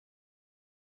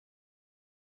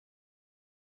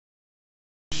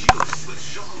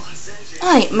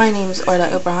Hi, my name is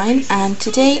Orla O'Brien, and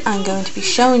today I'm going to be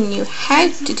showing you how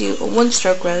to do a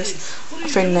one-stroke rose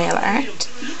for nail art.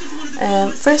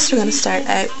 First we're going to start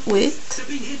out with,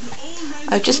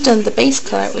 I've just done the base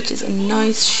colour, which is a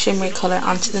nice shimmery colour,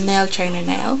 onto the nail trainer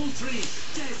nail.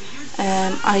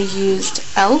 I used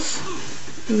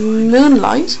e.l.f.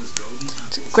 Moonlight,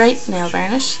 great nail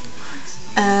varnish.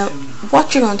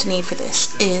 What you're going to need for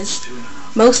this is,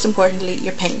 most importantly,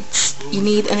 your paints. You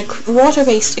need a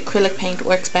water-based acrylic paint,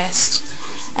 works best.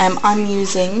 I'm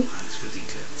using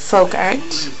Folk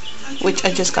Art, which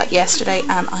I just got yesterday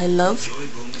and I love.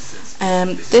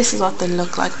 This is what they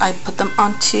look like. I put them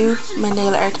onto my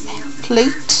nail art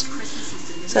plate.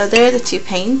 So they're the two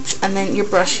paints, and then your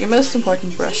brush. Your most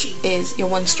important brush is your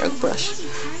one-stroke brush,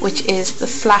 which is the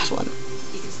flat one.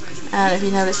 And if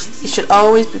you notice, it should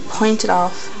always be pointed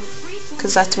off,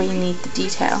 because that's where you need the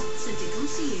detail.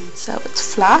 So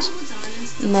it's flat.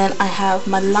 And then I have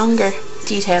my longer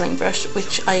detailing brush,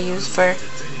 which I use for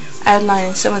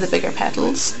outlining some of the bigger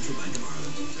petals.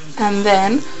 And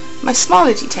then my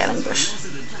smaller detailing brush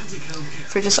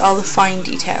for just all the fine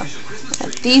detail.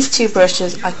 And these two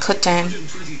brushes I cut down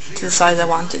to the size I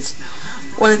wanted.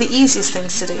 One of the easiest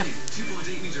things to do.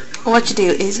 What you do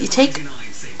is you take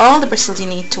all the bristles you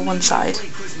need to one side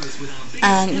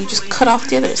and you just cut off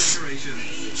the others.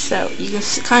 So you can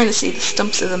kind of see the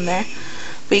stumps of them there,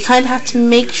 but you kind of have to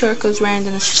make sure it goes round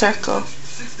in a circle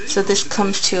so this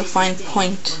comes to a fine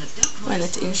point when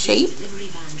it's in shape.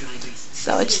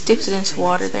 So I just dipped it into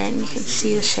water there and you can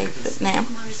see the shape of it now.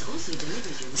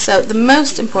 So the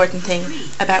most important thing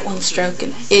about one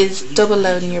stroking is double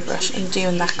loading your brush and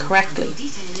doing that correctly.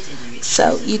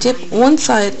 So you dip one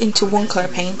side into one colour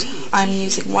paint. I'm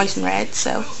using white and red,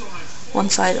 so one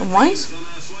side in white,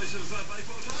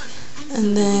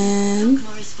 and then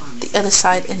the other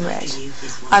side in red.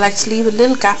 I like to leave a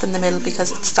little gap in the middle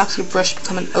because it stops your brush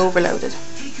becoming overloaded.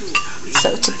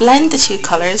 So to blend the two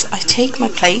colours, I take my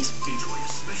plate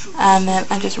and then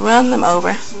I just run them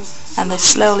over and they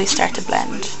slowly start to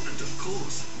blend.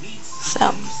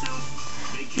 So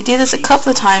you do this a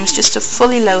couple of times just to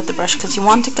fully load the brush, because you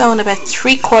want to go in about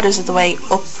 3/4 of the way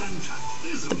up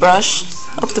the brush,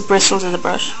 up the bristles of the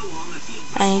brush,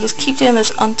 and you just keep doing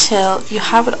this until you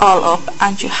have it all up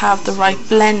and you have the right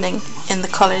blending in the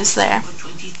colours there.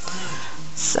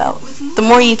 So the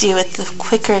more you do it, the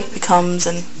quicker it becomes,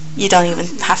 and you don't even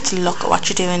have to look at what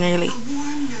you're doing really.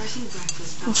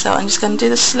 And so I'm just going to do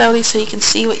this slowly so you can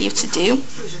see what you have to do.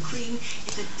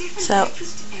 So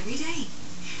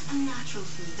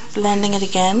blending it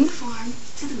again.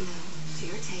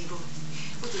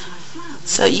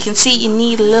 So you can see you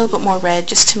need a little bit more red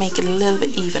just to make it a little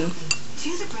bit even.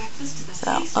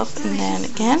 So up and down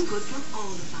again.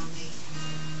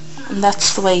 And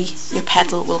that's the way your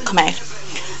petal will come out.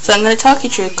 So I'm going to talk you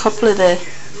through a couple of the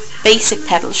basic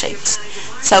petal shapes.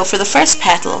 So for the first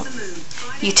petal,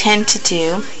 you tend to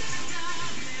do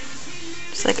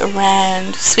just like a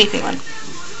round sweeping one.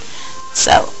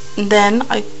 So then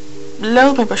I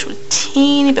load my brush with a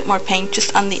teeny bit more paint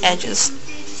just on the edges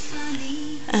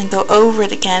and go over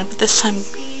it again, but this time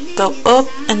go up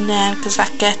and down because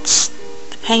that gets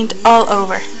the paint all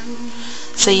over.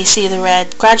 So you see the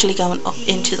red gradually going up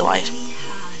into the white.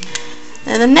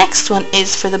 And the next one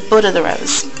is for the bud of the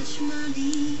rose.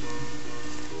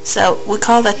 So we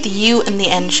call that the U and the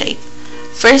N shape.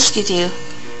 First you do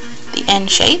the N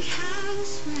shape,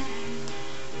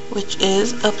 which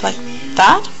is up like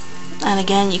that, and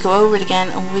again you go over it again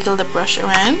and wiggle the brush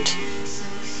around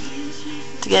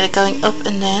to get it going up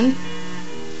and down,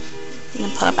 and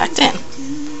then pull it back down.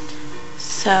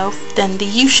 So then the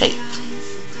U shape,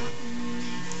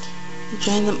 you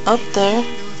join them up there,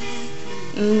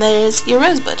 and there's your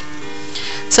rosebud.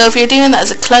 So if you're doing that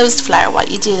as a closed flower,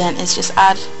 what you do then is just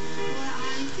add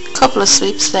a couple of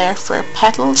sweeps there for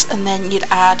petals, and then you'd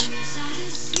add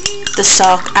the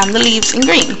stalk and the leaves in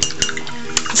green.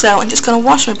 So I'm just going to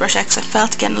wash my brush out because I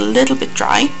felt it getting a little bit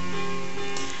dry,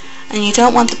 and you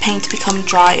don't want the paint to become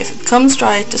dry. If it becomes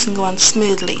dry, it doesn't go on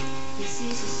smoothly.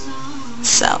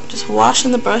 So just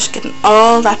washing the brush, getting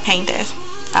all that paint out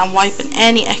and wiping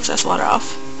any excess water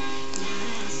off.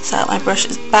 So my brush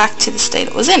is back to the state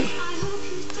it was in.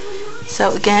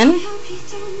 So again,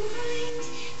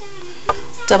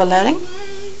 double loading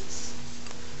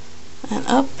and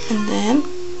up and down,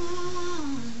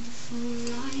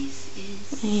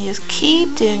 and you just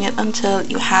keep doing it until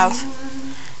you have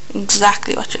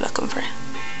exactly what you're looking for.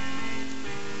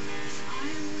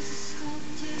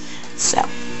 So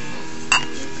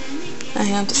I'm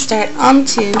going to start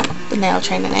onto the nail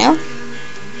trainer nail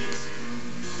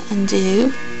and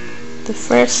do the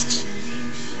first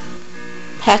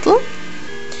petal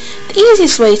The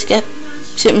easiest way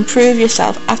to improve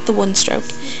yourself at the one stroke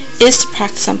is to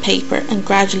practice on paper and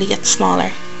gradually get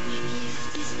smaller.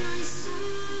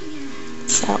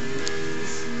 So,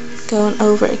 going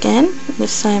over again,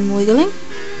 this time wiggling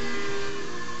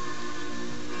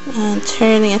and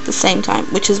turning at the same time,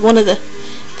 which is one of the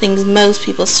things most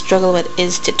people struggle with,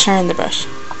 is to turn the brush.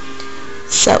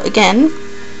 So again,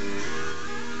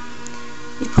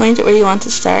 you point it where you want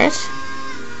to start,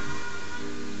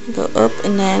 go up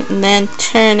and then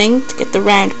turning to get the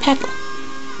round petal,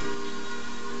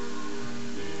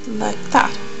 like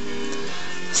that.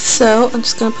 So I'm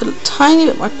just going to put a tiny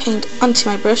bit more paint onto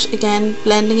my brush, again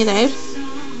blending it out.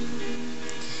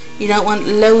 You don't want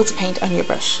loads of paint on your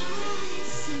brush,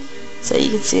 so you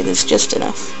can see there's just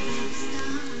enough.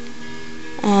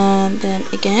 And then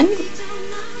again,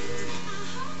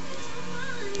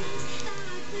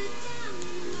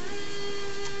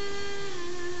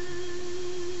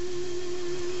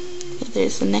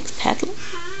 there's the next petal.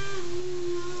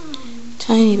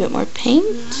 Tiny bit more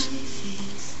paint.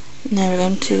 Now we're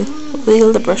going to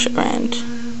wiggle the brush around.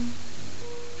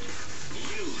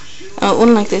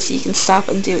 One like this, you can stop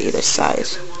and do either side.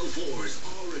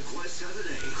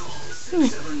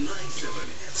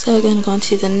 So we're going to go on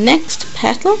to the next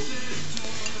petal.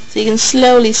 So you can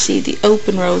slowly see the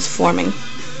open rows forming.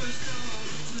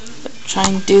 But try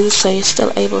and do this so you're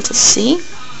still able to see.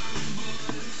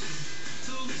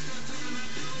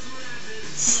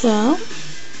 So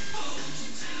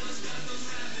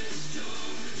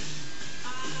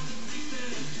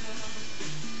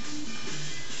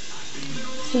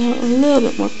a little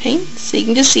bit more paint. So you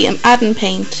can just see I'm adding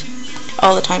paint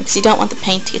all the time because you don't want the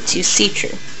paint to get too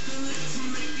see-through.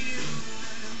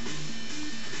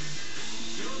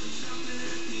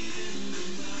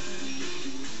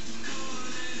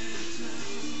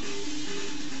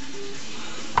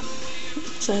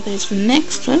 So there's the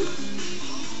next one.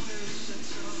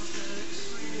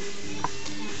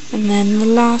 And then the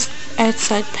last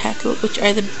outside petal, which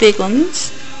are the big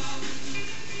ones.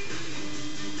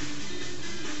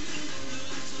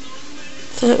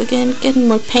 So again, getting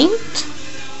more paint.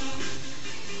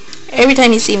 Every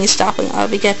time you see me stopping, I'll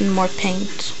be getting more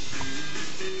paint.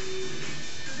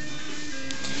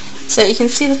 So you can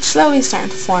see that slowly starting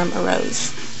to form a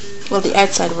rose. Well, the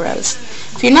outside of a rose.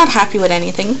 If you're not happy with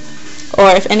anything,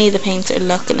 or if any of the paints are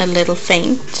looking a little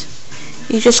faint,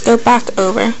 you just go back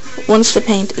over once the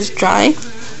paint is dry,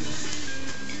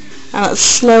 and it'll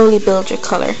slowly build your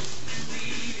colour.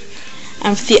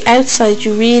 And for the outside,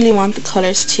 you really want the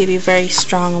colours to be very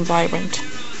strong and vibrant.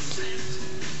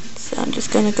 So I'm just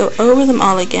going to go over them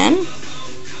all again,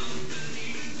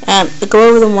 and go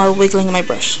over them while wiggling my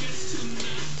brush,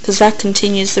 because that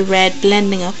continues the red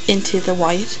blending up into the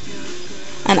white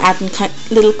and adding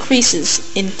little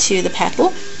creases into the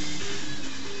petal.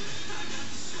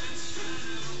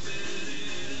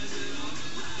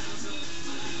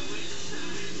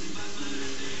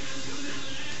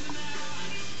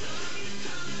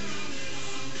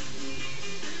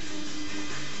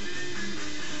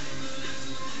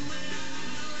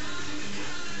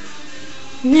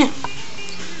 Now,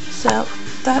 so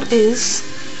that is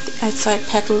the outside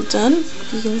petal done.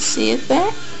 You can see it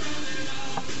there.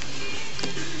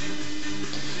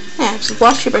 Now, just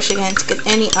wash your brush again to get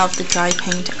any of the dry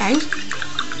paint out.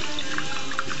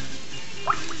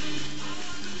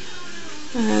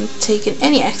 And taking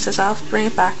any excess off, bring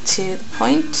it back to the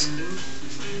point.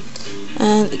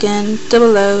 And again, double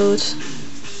load.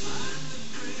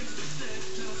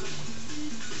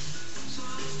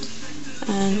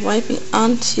 And wiping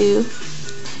onto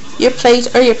your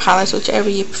plate or your palette, whichever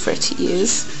you prefer to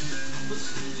use.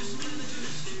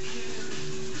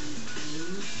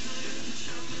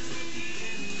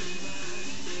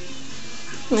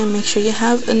 And make sure you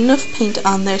have enough paint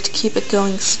on there to keep it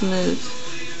going smooth.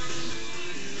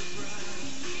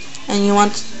 And you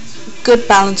want good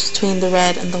balance between the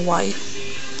red and the white.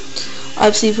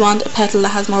 Obviously, if you want a petal that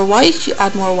has more white, you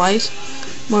add more white.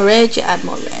 More red, you add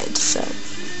more red. So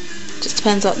just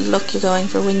depends what look you're going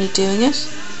for when you're doing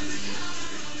it.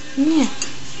 Yeah.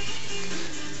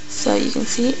 So you can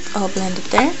see it all blended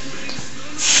there.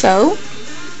 So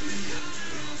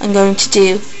I'm going to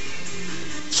do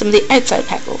some of the outside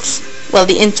petals. Well,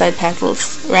 the inside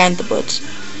petals around the bud.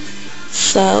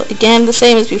 So again, the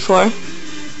same as before.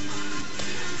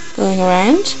 Going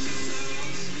around.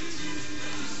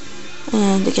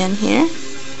 And again here.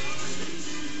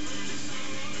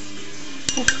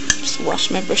 Just wash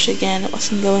my brush again, it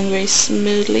wasn't going very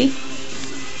smoothly.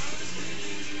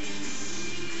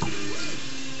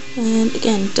 And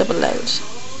again, double load.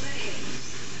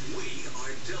 We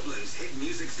are Dublin's hit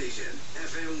music station,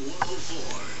 FM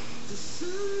 104.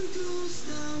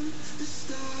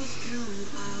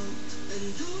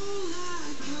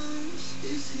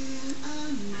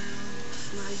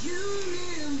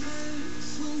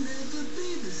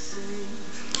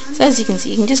 So as you can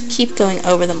see, you can just keep going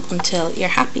over them until you're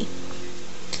happy.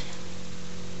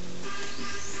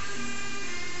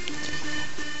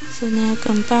 So now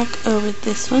come back over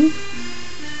this one.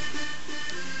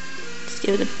 Just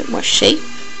give it a bit more shape.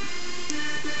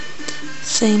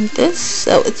 Same this.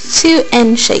 So it's two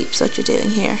N shapes what you're doing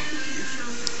here.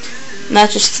 And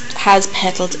that just has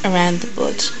petals around the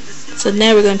bud. So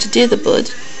now we're going to do the bud,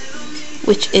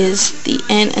 which is the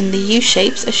N and the U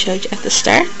shapes I showed you at the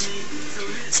start.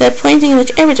 So pointing in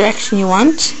whichever direction you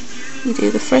want, you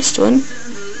do the first one,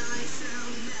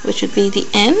 which would be the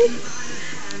N.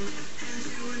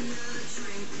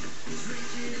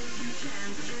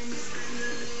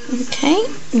 Okay,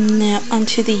 now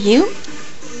onto the U.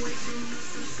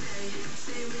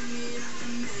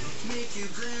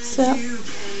 So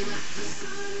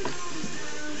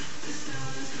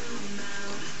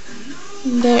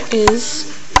there is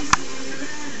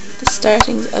the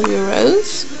startings of your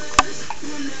rose.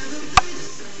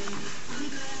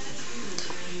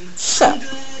 So,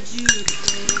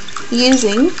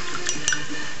 using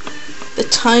the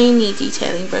tiny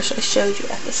detailing brush I showed you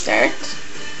at the start,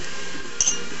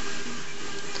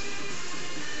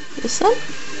 this one,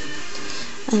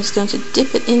 I'm just going to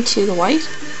dip it into the white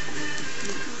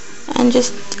and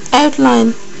just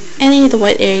outline any of the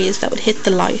white areas that would hit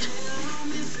the light.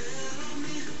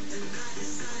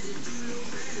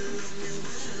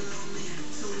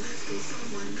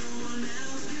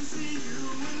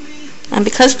 And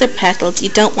because they're petals, you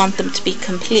don't want them to be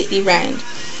completely round.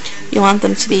 You want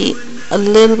them to be a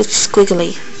little bit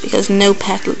squiggly, because no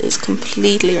petal is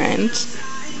completely round.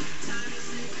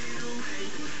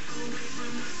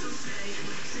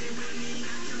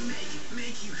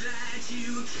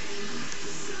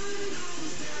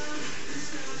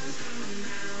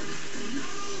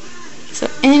 So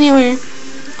anywhere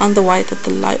on the white that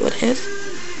the light would hit.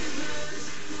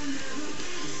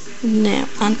 Now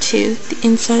onto the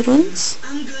inside ones.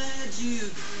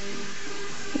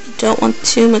 You don't want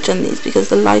too much on these because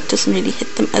the light doesn't really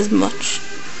hit them as much.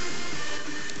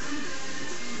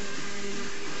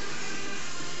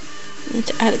 And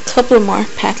to add a couple more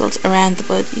petals around the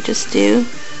bud, you just do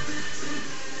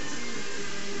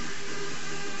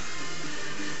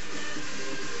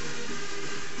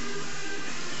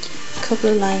a couple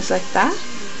of lines like that.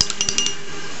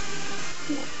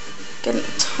 Getting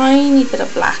a tiny bit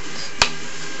of black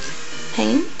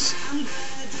paint.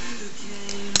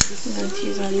 I'm going to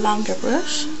use a longer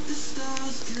brush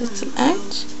to get some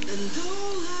out.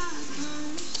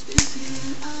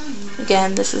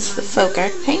 Again, this is the Folk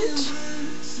Art paint.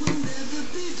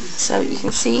 So you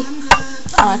can see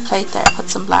on my plate there I put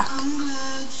some black.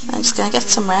 I'm just going to get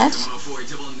some red.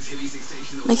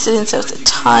 Mix it in so it's a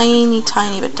tiny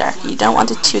bit darker. You don't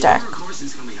want it too dark.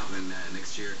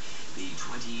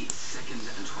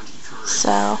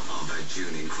 So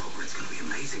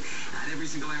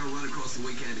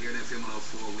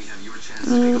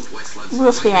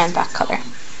roughly around that colour.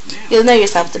 You'll know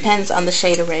yourself, depends on the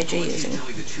shade of red you're using.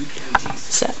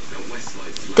 So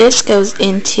this goes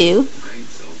into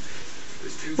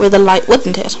where the light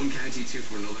wouldn't hit.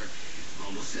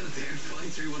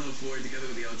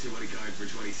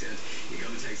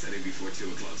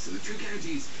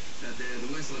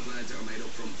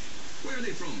 Where are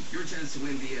they from? Your chance to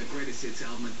win the Greatest Hits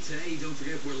album. And today, don't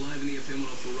forget, we're live in the FM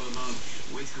 104 Roadhog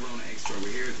with Corona Extra.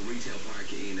 We're here at the retail park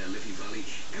in Liffey Valley.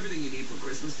 Everything you need for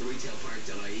Christmas, the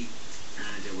retailpark.ie.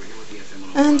 And we're here with the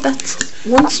FM 104. And that's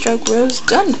one stroke rose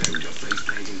done.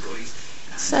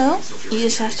 So you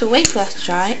just have to wait for that to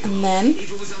dry, and then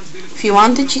if you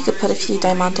wanted, you could put a few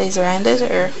diamantes around it,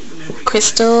 or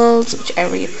crystals,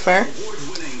 whichever you prefer.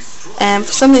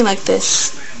 For something like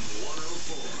this,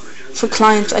 for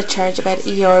clients I charge about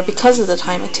 €1 because of the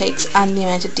time it takes and the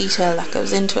amount of detail that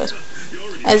goes into it.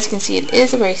 As you can see, it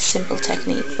is a very simple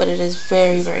technique, but it is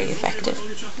very effective.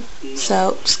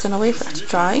 So just going to wait for it to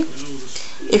dry.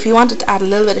 If you wanted to add a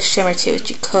little bit of shimmer to it,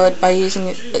 you could by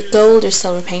using gold or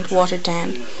silver paint watered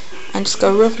down, and just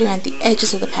go roughly around the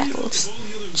edges of the petals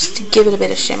just to give it a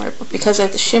bit of shimmer. But because I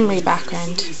have the shimmery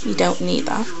background, you don't need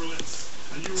that.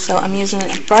 So I'm using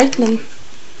a brightening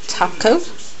top coat.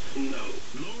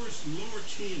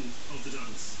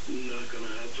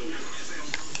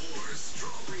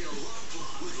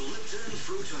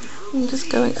 I'm just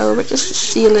going over just to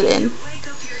seal it in.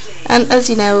 And as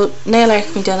you know, nail art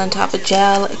can be done on top of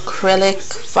gel, acrylic,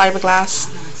 fiberglass,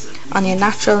 on your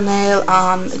natural nail,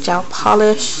 on a gel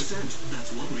polish,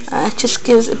 It just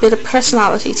gives a bit of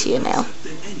personality to your nail.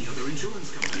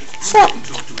 So,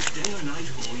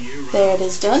 there it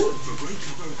is done.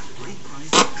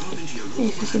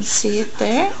 If you can see it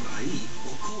there.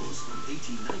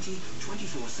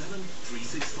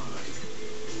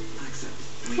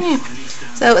 Yeah.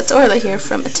 So it's Orla here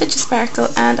from A Touch of Sparkle,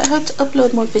 and I hope to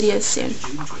upload more videos soon.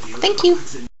 Thank you.